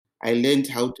I learned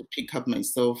how to pick up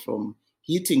myself from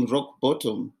hitting rock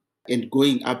bottom and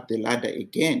going up the ladder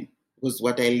again. Because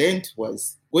what I learned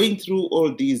was going through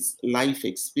all these life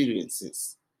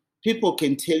experiences, people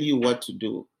can tell you what to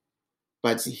do,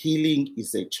 but healing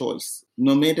is a choice,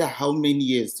 no matter how many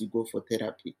years you go for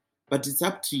therapy. But it's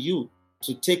up to you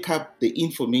to take up the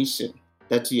information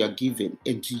that you are given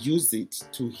and to use it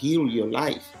to heal your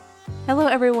life. Hello,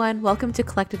 everyone. Welcome to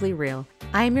Collectively Real.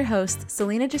 I am your host,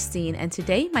 SELEELA Justine, and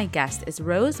today my guest is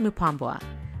Rose Mupambwa.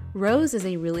 Rose is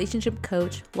a relationship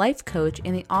coach, life coach,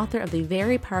 and the author of the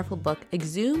very powerful book,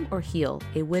 Exhume or Heal,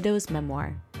 A Widow's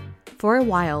Memoir. For a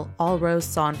while, all Rose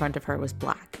saw in front of her was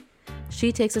black.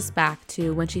 She takes us back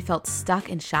to when she felt stuck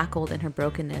and shackled in her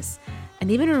brokenness, and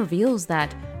even reveals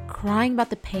that crying about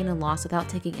the pain and loss without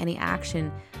taking any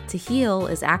action to heal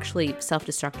is actually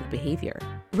self-destructive behavior.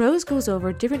 Rose goes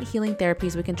over different healing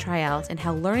therapies we can try out and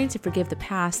how learning to forgive the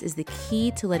past is the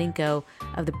key to letting go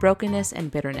of the brokenness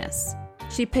and bitterness.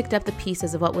 She picked up the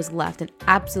pieces of what was left and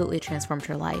absolutely transformed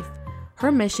her life.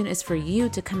 Her mission is for you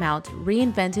to come out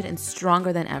reinvented and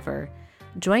stronger than ever.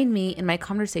 Join me in my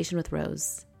conversation with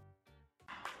Rose.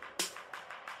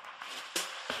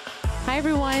 Hi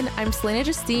everyone, I'm SELEELA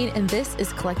Justine and this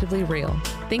is Collectively Real.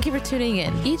 Thank you for tuning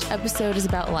in. Each episode is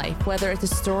about life, whether it's a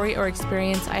story or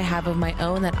experience I have of my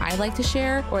own that I like to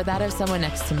share or that of someone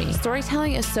next to me.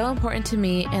 Storytelling is so important to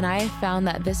me and I have found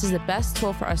that this is the best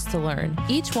tool for us to learn.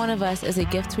 Each one of us is a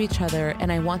gift to each other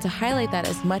and I want to highlight that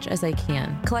as much as I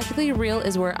can. Collectively Real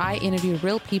is where I interview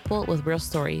real people with real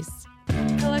stories.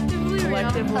 Collectively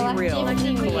real. Collectively real.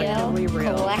 Collectively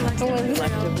real.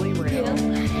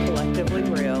 Collectively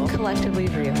real. Collectively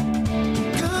real.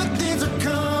 Good things are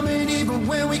coming even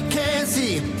when we can't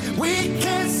see. We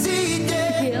can't see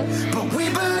it, but we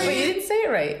believe. Wait, you didn't say it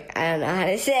right. I don't know how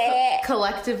to say it.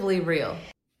 Collectively real.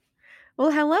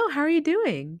 Well, hello. How are you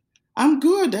doing? I'm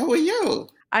good. How are you?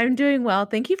 I'm doing well.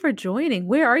 Thank you for joining.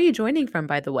 Where are you joining from,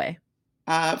 by the way?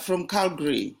 From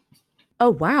Calgary.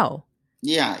 Oh, wow.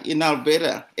 Yeah, in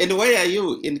Alberta. And where are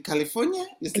you? In California?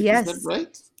 Is that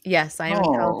right? Yes, I am in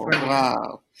California.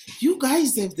 Wow. You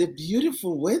guys have the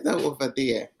beautiful weather over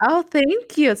there. Oh,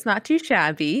 thank you. It's not too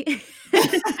shabby.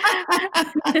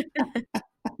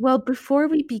 Well, before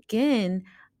we begin,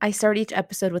 I start each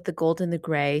episode with the gold and the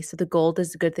gray. So the gold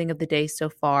is the good thing of the day so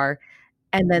far.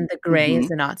 And then the gray is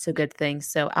the not so good thing.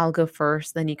 So I'll go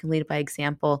first, then you can lead by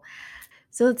example.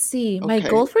 So let's see. My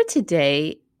goal for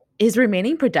today is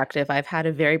remaining productive. I've had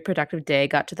a very productive day.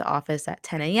 Got to the office at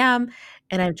 10 a.m.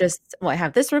 and I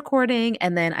have this recording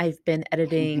and then I've been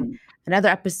editing another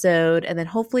episode. And then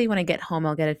hopefully when I get home,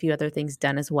 I'll get a few other things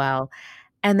done as well.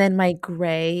 And then my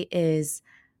gray is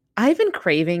I've been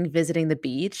craving visiting the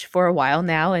beach for a while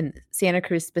now and Santa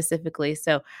Cruz specifically.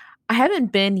 So I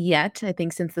haven't been yet, I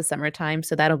think, since the summertime.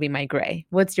 So that'll be my gray.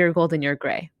 What's your gold and your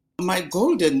gray? My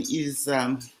golden is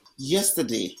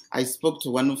yesterday, I spoke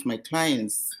to one of my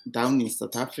clients down in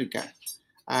South Africa.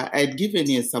 I'd given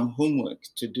her some homework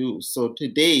to do. So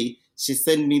today, she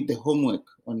sent me the homework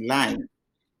online.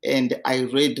 And I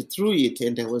read through it,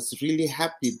 and I was really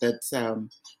happy that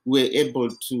we were able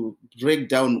to break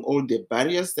down all the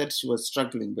barriers that she was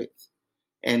struggling with.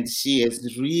 And she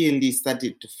has really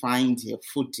started to find her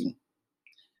footing.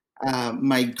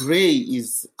 My gray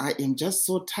is I am just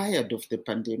so tired of the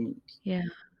pandemic. Yeah.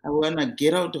 I want to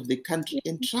get out of the country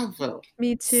and travel.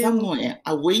 Me too. Somewhere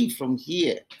away from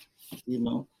here,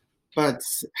 But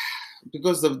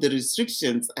because of the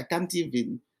restrictions, I can't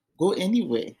even go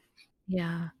anywhere.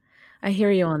 Yeah, I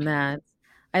hear you on that.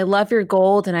 I love your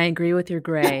gold and I agree with your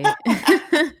gray.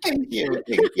 Thank you.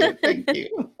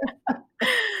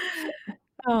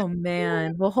 Oh,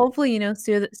 man. Well, hopefully,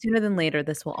 sooner than later,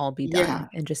 this will all be done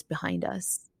and just behind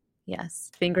us.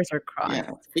 Yes. Fingers are crossed. Yeah,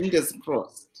 fingers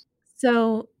crossed.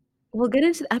 So we'll get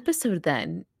into the episode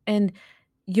then. And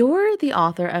you're the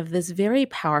author of this very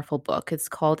powerful book. It's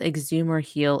called Exhume or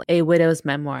Heal, A Widow's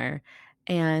Memoir.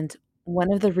 And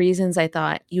one of the reasons I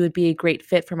thought you would be a great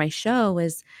fit for my show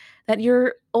is that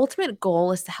your ultimate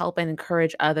goal is to help and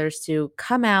encourage others to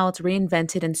come out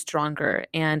reinvented and stronger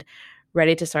and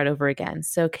ready to start over again.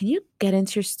 So can you get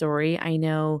into your story? I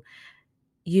know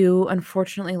you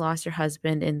unfortunately lost your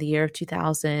husband in the year of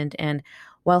 2000. And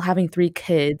while having 3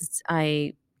 kids,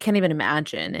 I can't even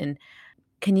imagine. And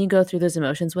can you go through those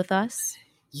emotions with us?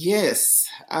 Yes.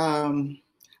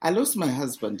 I lost my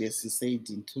husband, as you said,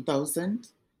 in 2000.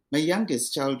 My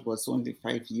youngest child was only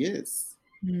 5 years.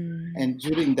 And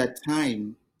during that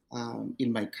time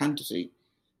in my country,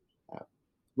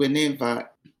 whenever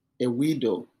a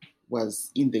widow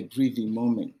was in the grieving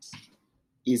moment,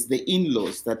 is the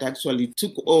in-laws that actually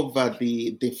took over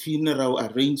the funeral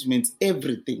arrangements,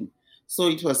 everything. So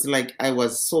it was like I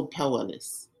was so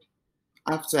powerless.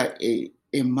 After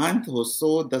a month or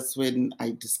so, that's when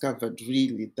I discovered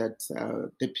really that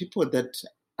the people that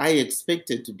I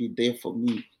expected to be there for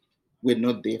me were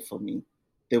not there for me.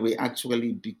 They were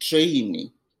actually betraying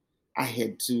me. I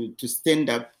had to stand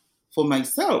up for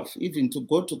myself, even to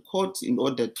go to court in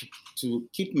order to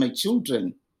keep my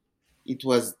children. It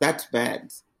was that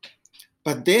bad.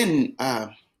 But then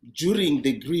during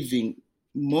the grieving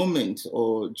moment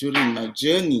or during my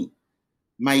journey,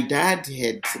 my dad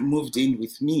had moved in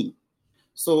with me.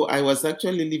 So I was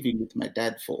actually living with my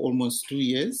dad for almost 2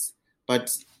 years.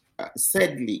 But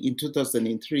sadly, in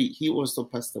 2003, he also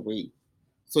passed away.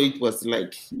 So it was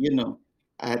like,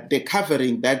 the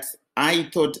covering that I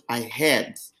thought I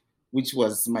had, which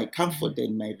was my comfort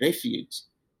and my refuge,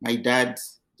 my dad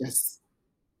just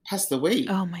passed away.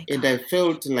 Oh my God. And I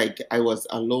felt like I was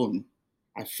alone.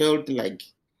 I felt like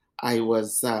I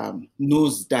was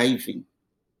nose diving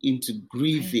into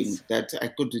grieving that I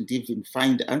couldn't even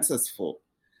find answers for.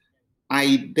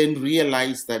 I then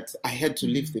realized that I had to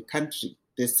leave the country.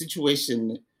 The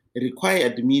situation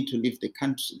required me to leave the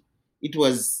country. It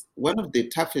was one of the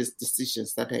toughest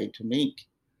decisions that I had to make.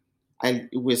 I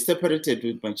was separated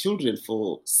with my children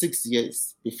for 6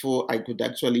 years before I could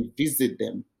actually visit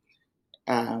them,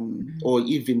 or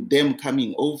even them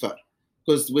coming over.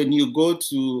 Because when you go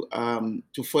to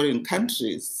foreign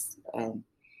countries,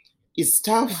 it's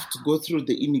tough to go through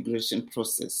the immigration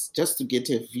process just to get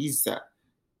a visa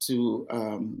to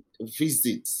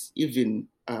visit even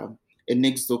a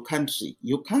next door country.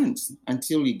 You can't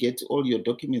until you get all your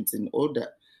documents in order.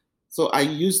 So I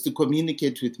used to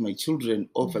communicate with my children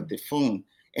over the phone,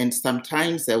 and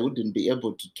sometimes I wouldn't be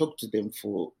able to talk to them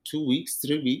for 2 weeks,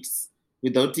 3 weeks,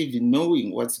 without even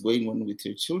knowing what's going on with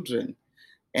your children.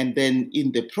 And then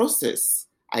in the process,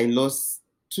 I lost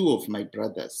 2 of my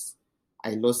brothers.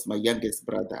 I lost my youngest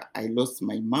brother. I lost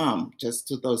my mom just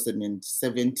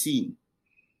 2017.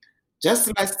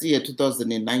 Just last year,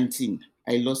 2019,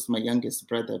 I lost my youngest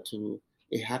brother to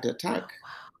a heart attack.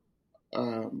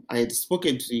 I had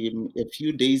spoken to him a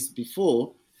few days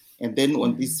before, and then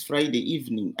on this Friday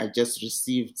evening, I just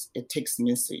received a text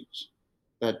message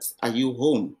that, "Are you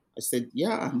home?" I said,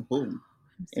 "Yeah, I'm home."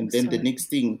 And then the next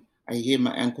thing, I hear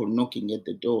my uncle knocking at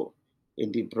the door,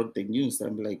 and he broke the news.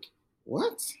 I'm like,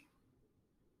 "What?"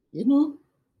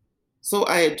 So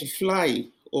I had to fly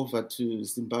over to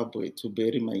Zimbabwe to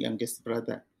bury my youngest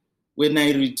brother. When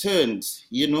I returned,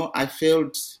 I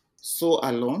felt so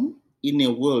alone in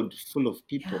a world full of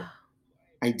people. Yeah.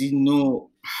 I didn't know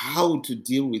how to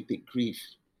deal with the grief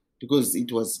because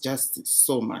it was just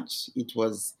so much.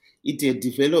 It had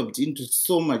developed into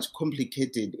so much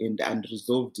complicated and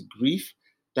unresolved grief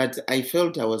that I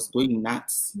felt I was going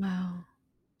nuts. Wow.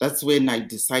 That's when I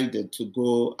decided to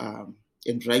go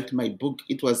and write my book.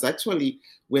 It was actually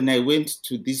when I went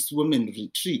to this women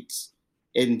retreat.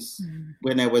 And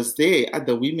when I was there,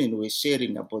 other women were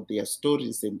sharing about their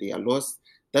stories and their loss.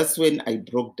 That's when I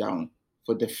broke down.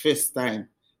 For the first time,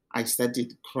 I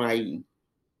started crying,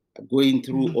 going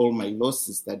through all my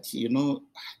losses that,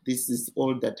 this is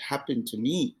all that happened to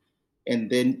me. And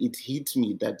then it hit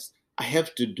me that I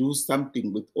have to do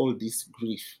something with all this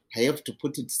grief. I have to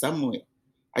put it somewhere.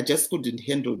 I just couldn't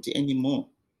handle it anymore.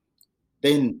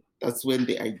 Then that's when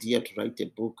the idea to write a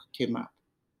book came up.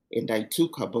 And I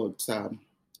took about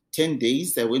 10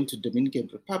 days. I went to Dominican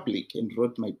Republic and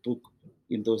wrote my book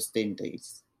in those 10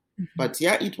 days. But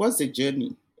yeah, it was a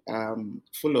journey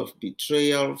full of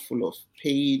betrayal, full of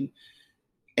pain.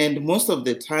 And most of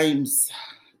the times,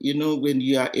 when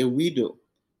you are a widow,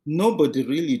 nobody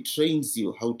really trains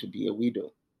you how to be a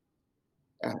widow.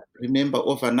 Remember,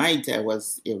 overnight, I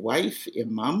was a wife, a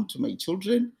mom to my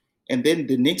children. And then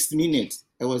the next minute,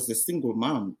 I was a single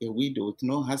mom, a widow with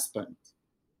no husband,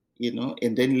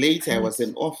 And then later, I was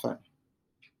an orphan.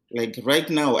 Like right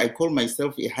now, I call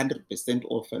myself 100%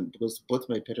 orphan because both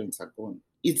my parents are gone.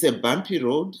 It's a bumpy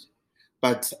road,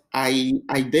 but I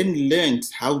then learned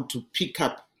how to pick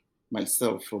up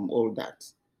myself from all that.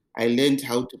 I learned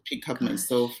how to pick up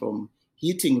myself from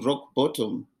hitting rock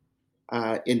bottom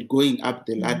and going up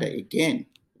the ladder again.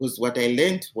 Because what I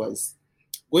learned was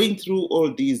going through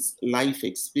all these life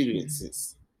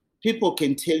experiences, people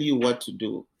can tell you what to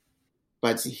do,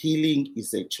 but healing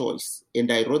is a choice. And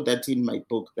I wrote that in my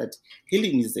book, that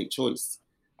healing is a choice.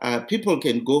 People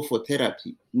can go for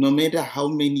therapy, no matter how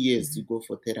many years you go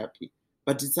for therapy,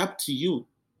 but it's up to you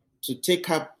to take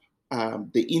up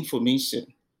the information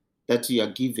that you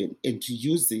are given and to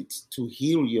use it to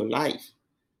heal your life.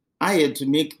 I had to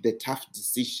make the tough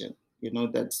decision,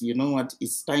 what,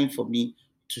 it's time for me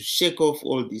to shake off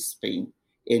all this pain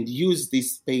and use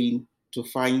this pain to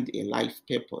find a life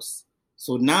purpose.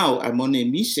 So now I'm on a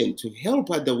mission to help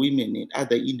other women and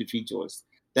other individuals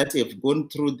that have gone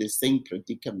through the same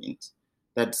predicament.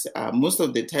 That most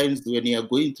of the times when you are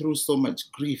going through so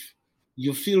much grief,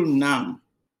 you feel numb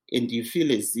and you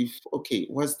feel as if, okay,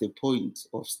 what's the point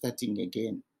of starting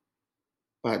again?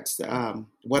 But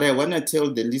what I want to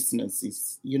tell the listeners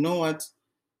is, you know what?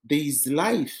 There is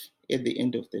life at the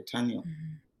end of the tunnel.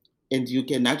 Mm-hmm. And you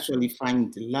can actually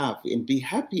find love and be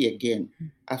happy again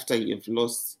after you've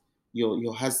lost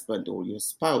your husband or your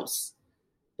spouse,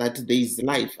 that there is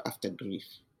life after grief.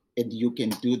 And you can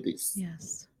do this.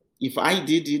 Yes. If I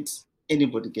did it,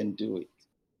 anybody can do it.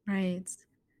 Right.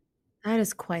 That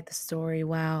is quite the story.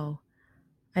 Wow.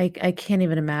 I can't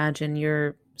even imagine.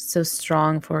 You're so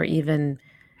strong for even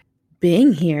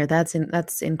being here. That's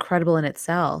incredible in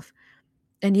itself.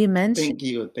 And you mentioned, Thank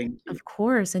you. of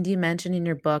course, and you mentioned in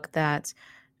your book that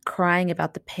crying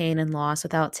about the pain and loss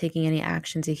without taking any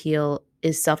action to heal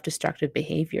is self-destructive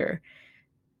behavior.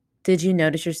 Did you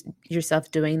notice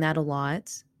yourself doing that a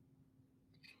lot?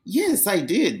 Yes, I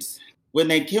did.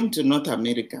 When I came to North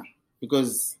America,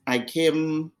 because I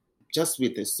came just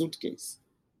with a suitcase,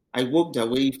 I walked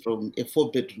away from a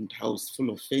 4-bedroom house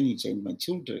full of furniture and my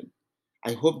children.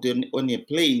 I hopped on a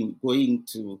plane going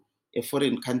to a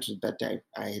foreign country that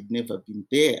I had never been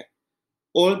there.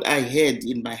 All I had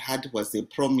in my heart was a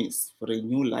promise for a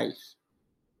new life.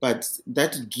 But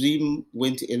that dream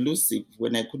went elusive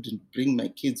when I couldn't bring my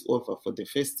kids over for the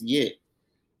first year.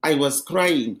 I was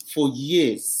crying for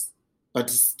years, but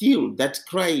still that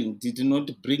crying did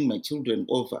not bring my children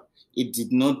over. It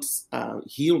did not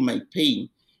heal my pain.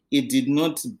 It did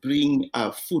not bring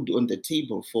food on the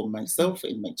table for myself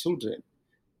and my children.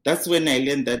 That's when I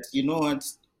learned that, you know what,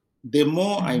 the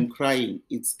more I'm crying,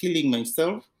 it's killing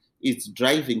myself, it's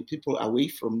driving people away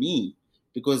from me.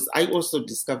 Because I also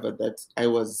discovered that I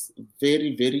was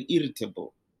very, very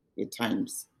irritable at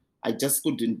times. I just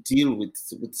couldn't deal with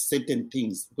certain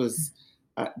things because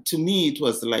to me it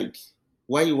was like,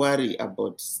 why worry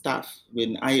about stuff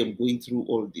when I am going through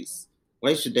all this?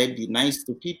 Why should I be nice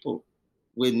to people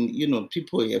when,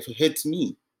 people have hurt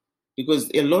me?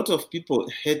 Because a lot of people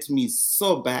hurt me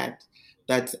so bad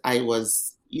that I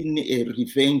was in a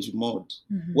revenge mode.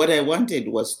 Mm-hmm. What I wanted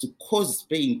was to cause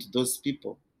pain to those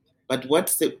people. But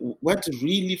what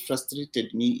really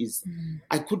frustrated me is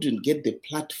I couldn't get the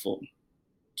platform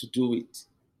to do it.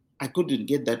 I couldn't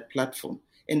get that platform.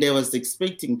 And I was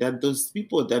expecting that those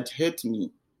people that hurt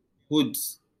me would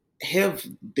have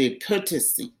the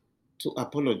courtesy to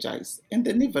apologize. And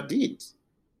they never did.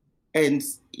 And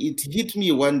it hit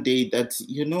me one day that,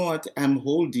 you know what, I'm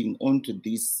holding on to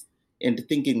this and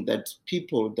thinking that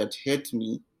people that hurt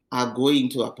me are going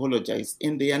to apologize.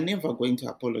 And they are never going to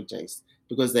apologize.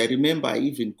 Because I remember I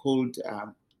even called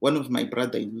one of my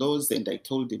brother-in-laws and I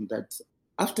told him that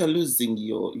after losing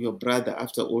your brother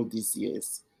after all these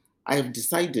years, I've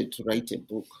decided to write a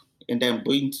book and I'm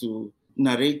going to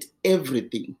narrate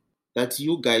everything that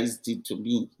you guys did to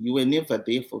me. You were never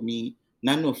there for me.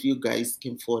 None of you guys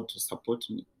came forward to support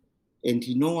me. And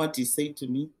you know what he said to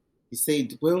me? He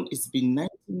said, well, it's been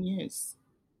 19 years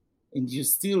and you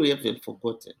still haven't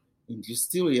forgotten. And you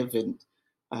still haven't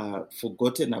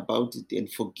forgotten about it and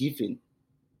forgiven.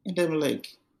 And I'm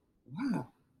like, wow,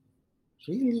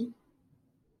 really?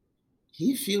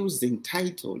 He feels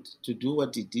entitled to do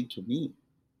what he did to me.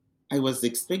 I was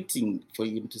expecting for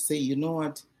him to say, you know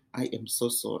what, I am so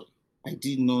sorry. I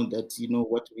didn't know that,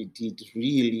 what we did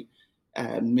really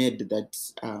made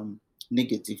that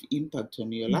negative impact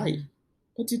on your life.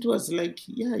 But it was like,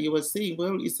 yeah, he was saying,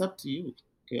 well, it's up to you,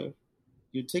 girl.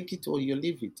 You take it or you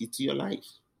leave it. It's your life.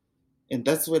 And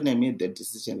that's when I made that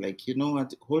decision, like, you know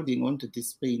what, holding on to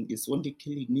this pain is only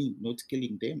killing me, not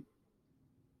killing them.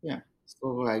 Yeah.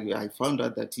 So I found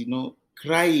out that,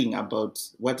 crying about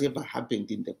whatever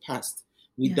happened in the past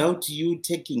without you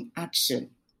taking action,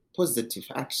 positive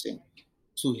action,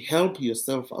 to help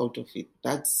yourself out of it,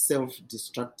 that's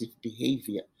self-destructive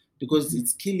behavior because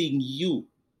it's killing you,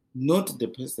 not the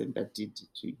person that did it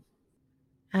to you.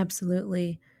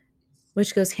 Absolutely.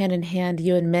 Which goes hand in hand.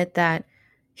 You admit that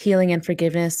healing and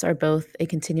forgiveness are both a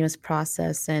continuous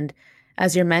process. And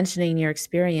as you're mentioning your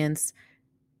experience,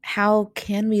 how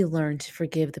can we learn to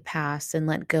forgive the past and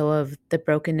let go of the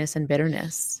brokenness and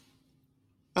bitterness?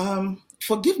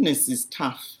 Forgiveness is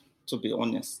tough, to be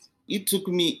honest. It took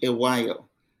me a while.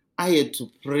 I had to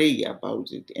pray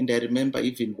about it. And I remember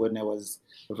even when I was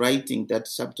writing that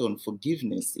chapter on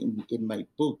forgiveness in my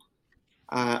book,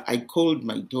 I called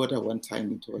my daughter one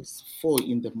time. It was 4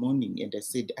 a.m. and I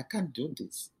said, I can't do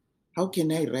this. How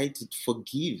can I write it?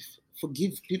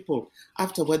 Forgive people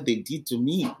after what they did to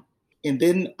me. And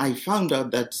then I found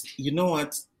out that, you know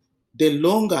what, the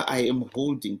longer I am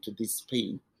holding to this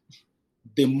pain,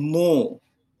 the more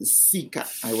sicker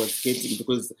I was getting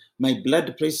because my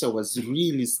blood pressure was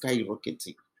really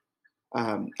skyrocketing.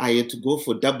 I had to go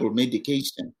for double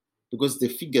medication because the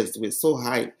figures were so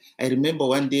high. I remember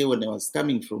one day when I was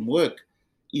coming from work,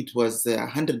 it was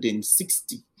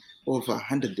 160 over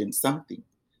 100 and something.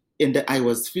 And I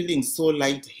was feeling so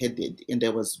lightheaded and I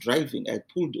was driving. I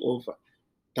pulled over.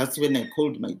 That's when I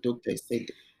called my doctor. I said,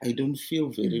 I don't feel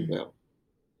very well.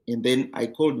 And then I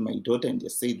called my daughter and I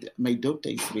said, my doctor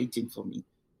is waiting for me.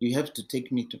 You have to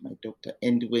take me to my doctor.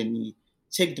 And when he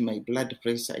checked my blood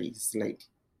pressure, he's like,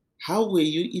 how were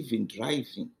you even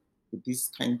driving with these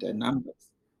kind of numbers?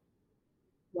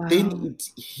 Wow. Then it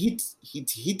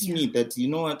hit me that, you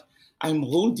know what, I'm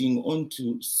holding on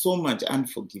to so much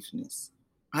unforgiveness.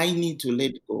 I need to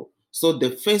let go. So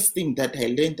the first thing that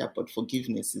I learned about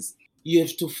forgiveness is you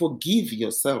have to forgive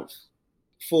yourself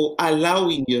for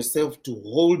allowing yourself to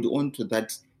hold on to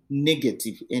that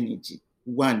negative energy.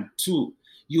 1, 2,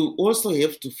 you also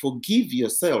have to forgive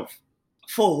yourself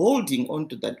for holding on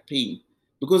to that pain.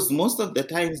 Because most of the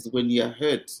times when you are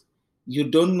hurt, you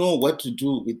don't know what to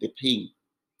do with the pain.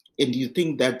 And you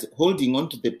think that holding on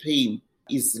to the pain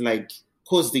is like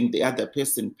causing the other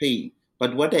person pain.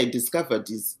 But what I discovered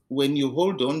is when you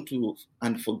hold on to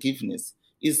unforgiveness,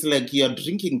 it's like you're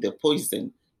drinking the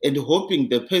poison and hoping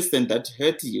the person that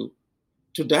hurt you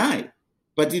to die.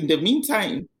 But in the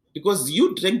meantime, because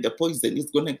you drank the poison,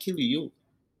 it's going to kill you.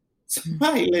 So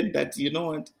I learned that, you know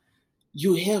what,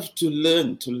 you have to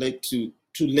learn to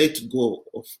let go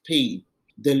of pain.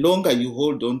 The longer you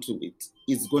hold on to it,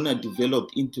 it's going to develop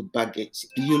into baggage.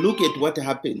 You look at what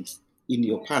happened in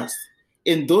your past,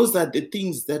 and those are the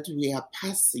things that we are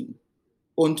passing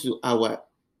onto our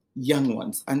young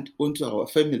ones and onto our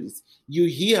families. You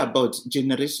hear about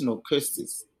generational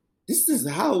curses. This is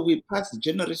how we pass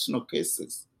generational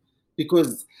curses.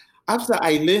 Because after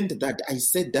I learned that, I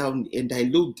sat down and I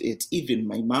looked at even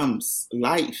my mom's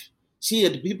life. She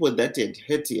had people that had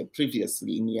hurt her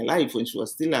previously in her life when she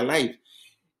was still alive.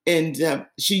 And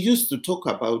she used to talk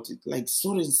about it like,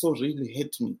 so and so really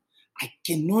hurt me. I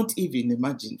cannot even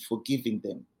imagine forgiving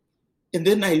them. And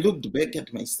then I looked back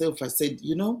at myself. I said,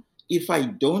 you know, if I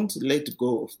don't let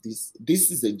go of this,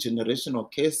 this is a generational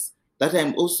curse that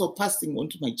I'm also passing on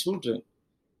to my children.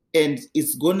 And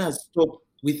it's going to stop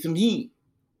with me.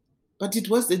 But it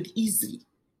wasn't easy.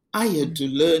 I had to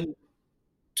learn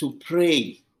to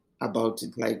pray about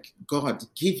it, like, God,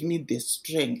 give me the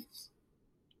strength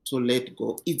to let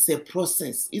go. It's a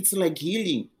process. It's like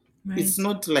healing. Right. It's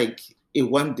not like a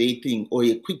one-day thing or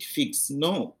a quick fix.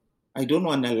 No, I don't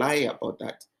want to lie about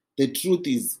that. The truth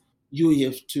is you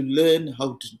have to learn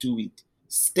how to do it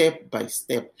step by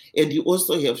step. And you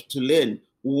also have to learn,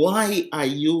 why are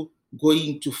you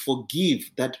going to forgive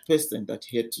that person that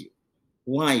hurt you?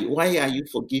 Why? Why are you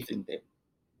forgiving them?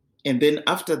 And then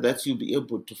after that, you'll be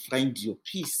able to find your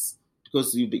peace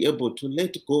because you'll be able to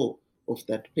let go of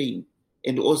that pain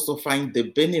and also find the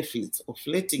benefits of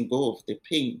letting go of the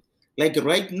pain. Like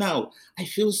right now, I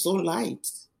feel so light,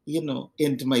 you know,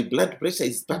 and my blood pressure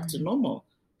is back to normal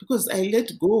because I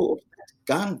let go of that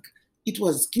gunk. It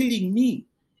was killing me.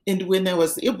 And when I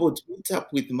was able to meet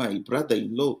up with my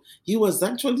brother-in-law, he was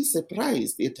actually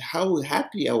surprised at how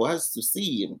happy I was to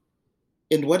see him.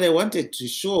 And what I wanted to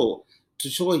show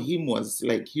him was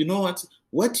like, you know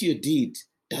what you did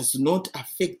does not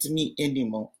affect me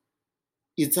anymore.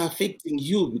 It's affecting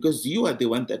you because you are the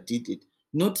one that did it,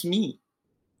 not me.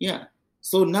 Yeah.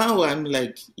 So now I'm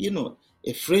like, you know,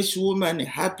 a fresh woman, a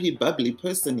happy, bubbly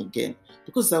person again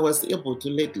because I was able to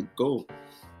let it go.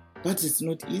 But it's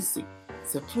not easy.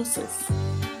 It's a process.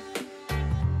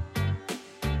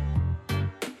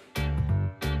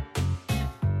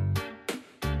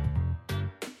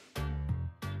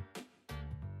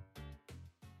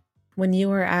 When you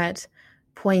were at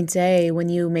point A, when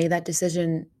you made that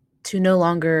decision to no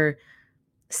longer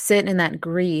sit in that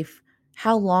grief,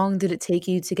 how long did it take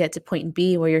you to get to point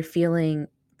B where you're feeling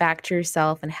back to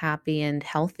yourself and happy and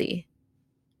healthy?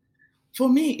 For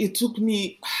me, it took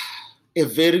me a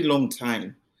very long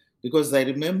time because I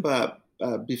remember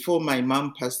before my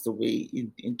mom passed away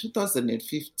in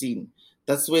 2015,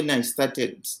 that's when I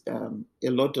started a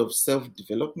lot of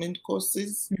self-development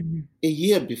courses. Mm-hmm. A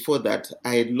year before that,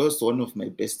 I had lost one of my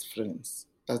best friends.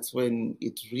 That's when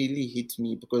it really hit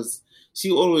me because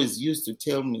she always used to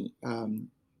tell me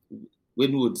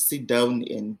when we would sit down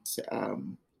and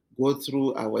go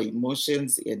through our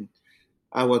emotions and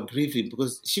our grieving,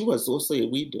 because she was also a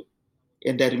widow.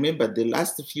 And I remember the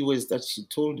last few words that she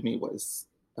told me was,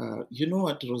 you know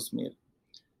what, Rosemary,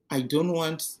 I don't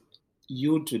want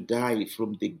you to die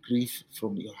from the grief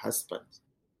from your husband.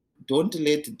 Don't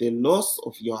let the loss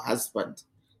of your husband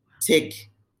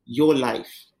take your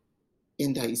life.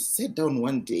 And I sat down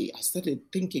one day, I started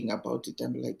thinking about it.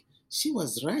 I'm like, she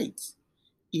was right.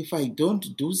 If I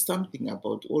don't do something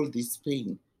about all this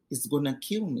pain, it's going to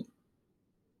kill me.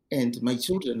 And my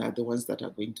children are the ones that are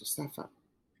going to suffer.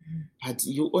 But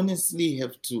you honestly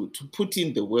have to put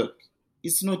in the work.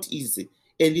 It's not easy.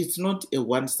 And it's not a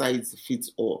one size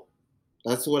fits all.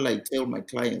 That's all I tell my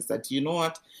clients, that you know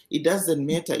what? It doesn't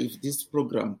matter if this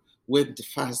program worked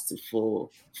fast for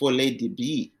Lady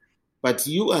B, but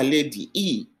you are Lady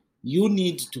E. You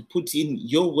need to put in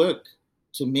your work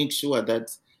to make sure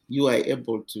that you are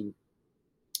able to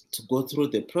go through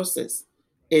the process.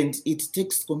 And it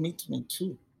takes commitment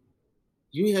too.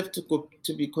 You have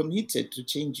to be committed to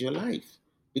change your life,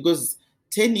 because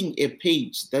turning a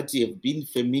page that you have been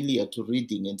familiar to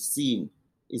reading and seeing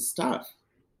is tough.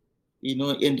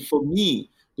 And for me,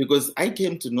 because I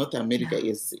came to North America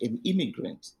as an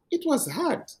immigrant, it was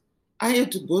hard. I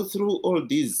had to go through all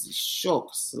these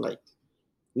shocks, like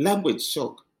language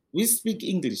shock. We speak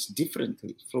English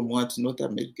differently from what North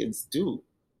Americans do.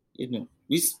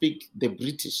 We speak the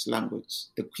British language,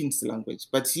 the Queen's language.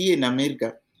 But here in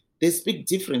America, they speak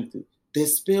differently. They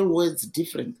spell words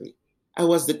differently. I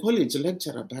was the college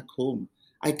lecturer back home.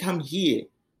 I come here,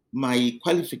 my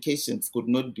qualifications could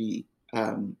not be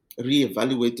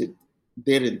reevaluated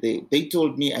there and there. They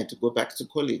told me I had to go back to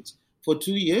college for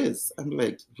 2 years. I'm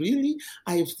like, really?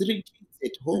 I have 3 kids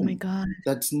at home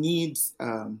that needs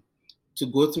to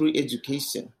go through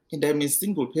education. And I'm a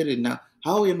single parent now.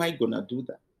 How am I going to do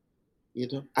that?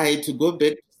 I had to go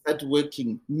back to start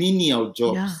working menial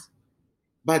jobs. Yeah.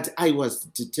 But I was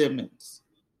determined.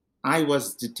 I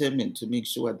was determined to make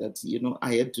sure that,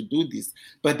 I had to do this.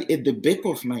 But at the back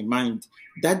of my mind,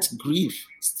 that grief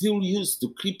still used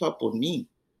to creep up on me.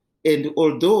 And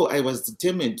although I was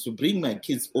determined to bring my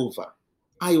kids over,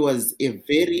 I was a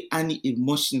very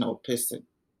unemotional person.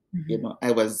 Mm-hmm.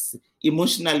 I was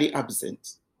emotionally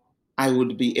absent. I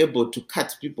would be able to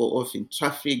cut people off in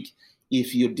traffic.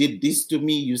 If you did this to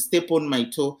me, you step on my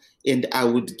toe, and I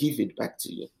would give it back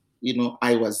to you.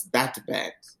 I was that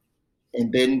bad.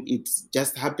 And then it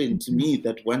just happened to me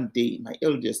that one day my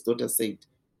eldest daughter said,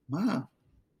 "Ma,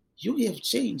 you have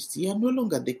changed. You are no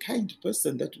longer the kind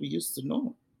person that we used to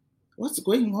know. What's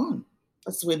going on?"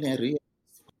 That's when I realized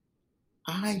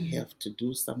I have to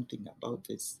do something about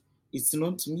this. It's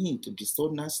not me to be so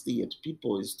nasty at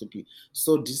people, it's to be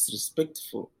so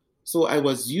disrespectful. So I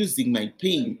was using my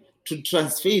pain to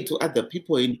transfer it to other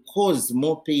people and cause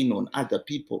more pain on other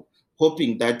people,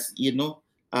 hoping that,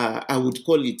 I would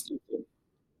call it evil.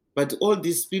 But all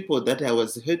these people that I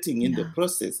was hurting in the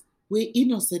process were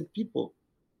innocent people.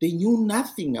 They knew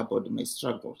nothing about my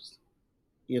struggles.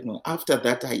 After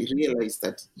that, I realized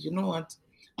that, you know what?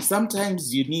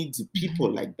 Sometimes you need people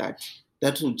like that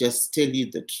will just tell you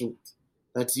the truth.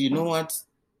 That, you know what,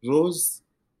 Rose,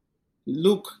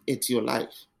 look at your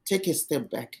life. Take a step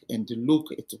back and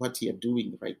look at what you're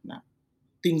doing right now.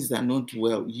 Things are not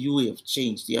well. You have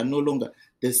changed. You are no longer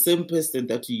the same person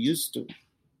that you used to.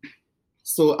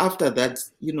 So after that,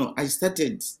 I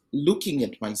started looking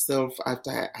at myself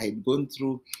after I had gone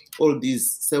through all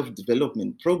these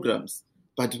self-development programs.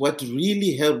 But what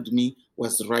really helped me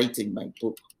was writing my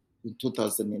book in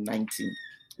 2019.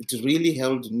 It really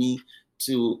helped me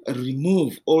to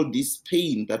remove all this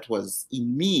pain that was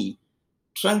in me,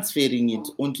 transferring it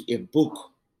onto a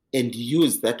book, and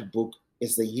use that book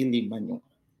as a healing manual.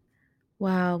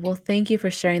 Wow. Well, thank you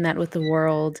for sharing that with the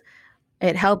world.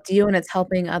 It helped you and it's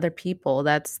helping other people.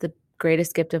 That's the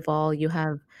greatest gift of all. You've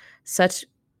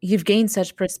gained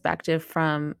such perspective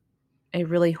from a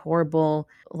really horrible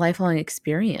lifelong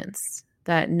experience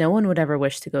that no one would ever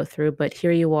wish to go through. But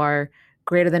here you are,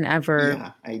 greater than ever,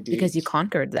 Yeah, I did. Because you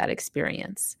conquered that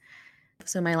experience.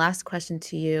 So my last question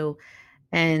to you,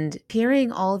 and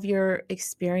hearing all of your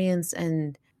experience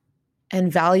and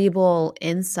valuable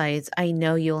insights, I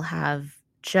know you'll have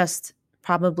just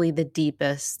probably the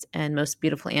deepest and most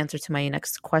beautiful answer to my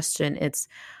next question. It's,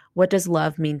 what does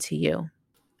love mean to you?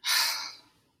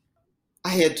 I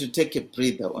had to take a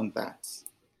breather on that.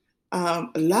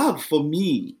 Love for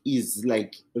me is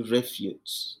like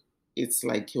refuge. It's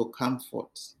like your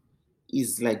comfort.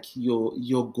 It's like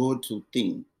your go-to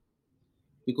thing.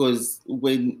 Because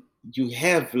when you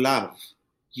have love,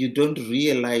 you don't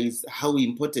realize how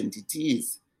important it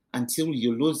is until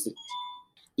you lose it.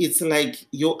 It's like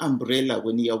your umbrella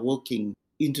when you're walking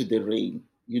into the rain.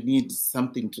 You need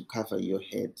something to cover your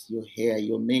head, your hair,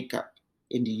 your makeup,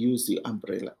 and you use your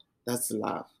umbrella. That's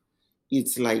love.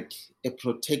 It's like a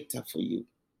protector for you.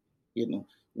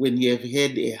 when you have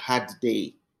had a hard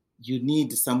day, you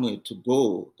need somewhere to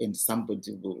go and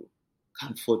somebody will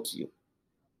comfort you.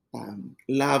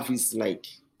 Love is like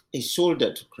a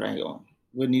shoulder to cry on.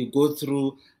 When you go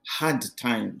through hard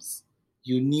times,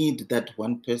 you need that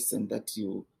one person that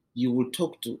you will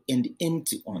talk to and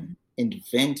empty on and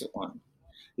vent on.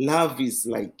 Love is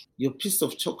like your piece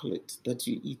of chocolate that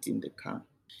you eat in the car.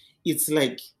 It's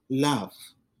like love.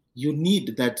 You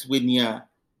need that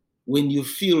when you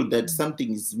feel that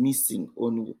something is missing,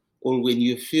 or when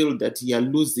you feel that you're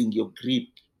losing your grip,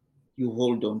 you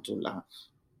hold on to love.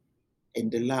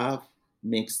 And the love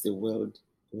makes the world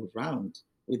go round.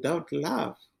 Without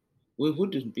love, we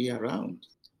wouldn't be around.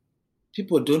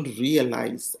 People don't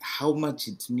realize how much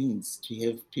it means to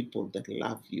have people that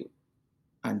love you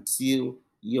until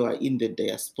you are in the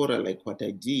diaspora, like what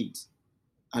I did,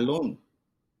 alone.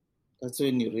 That's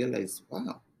when you realize,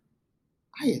 wow,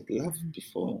 I had love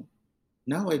before.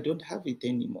 Now I don't have it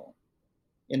anymore.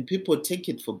 And people take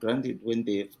it for granted when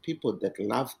they have people that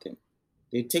love them.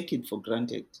 They take it for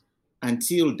granted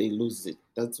until they lose it.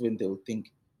 That's when they'll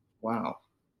think, wow,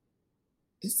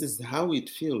 this is how it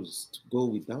feels to go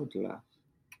without love.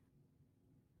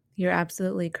 You're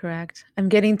absolutely correct. I'm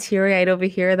getting teary-eyed over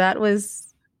here. That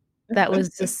was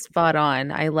just spot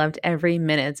on. I loved every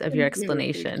minute of your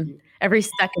explanation, every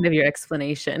second of your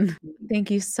explanation. Thank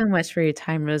you so much for your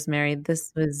time, Rosemary.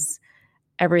 This was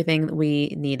everything that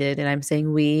we needed. And I'm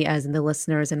saying we as in the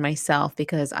listeners and myself,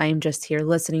 because I'm just here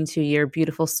listening to your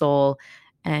beautiful soul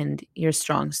and your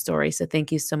strong story. So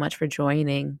thank you so much for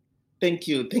joining. Thank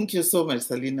you. Thank you so much,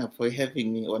 Selena, for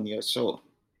having me on your show.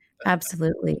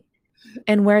 Absolutely.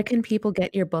 And where can people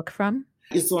get your book from?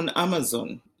 It's on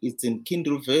Amazon. It's in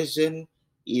Kindle version.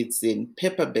 It's in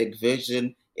paperback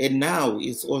version. And now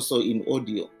it's also in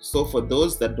audio. So for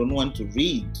those that don't want to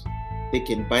read, they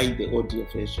can buy the audio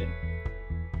version.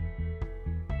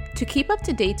 To keep up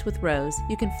to date with Rose,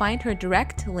 you can find her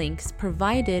direct links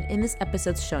provided in this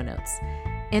episode's show notes.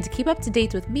 And to keep up to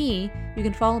date with me, you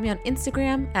can follow me on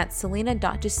Instagram at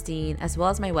selena.justine, as well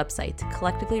as my website,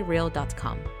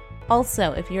 collectivelyreal.com.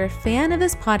 Also, if you're a fan of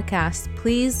this podcast,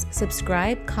 please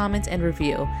subscribe, comment, and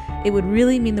review. It would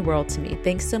really mean the world to me.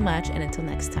 Thanks so much, and until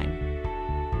next time.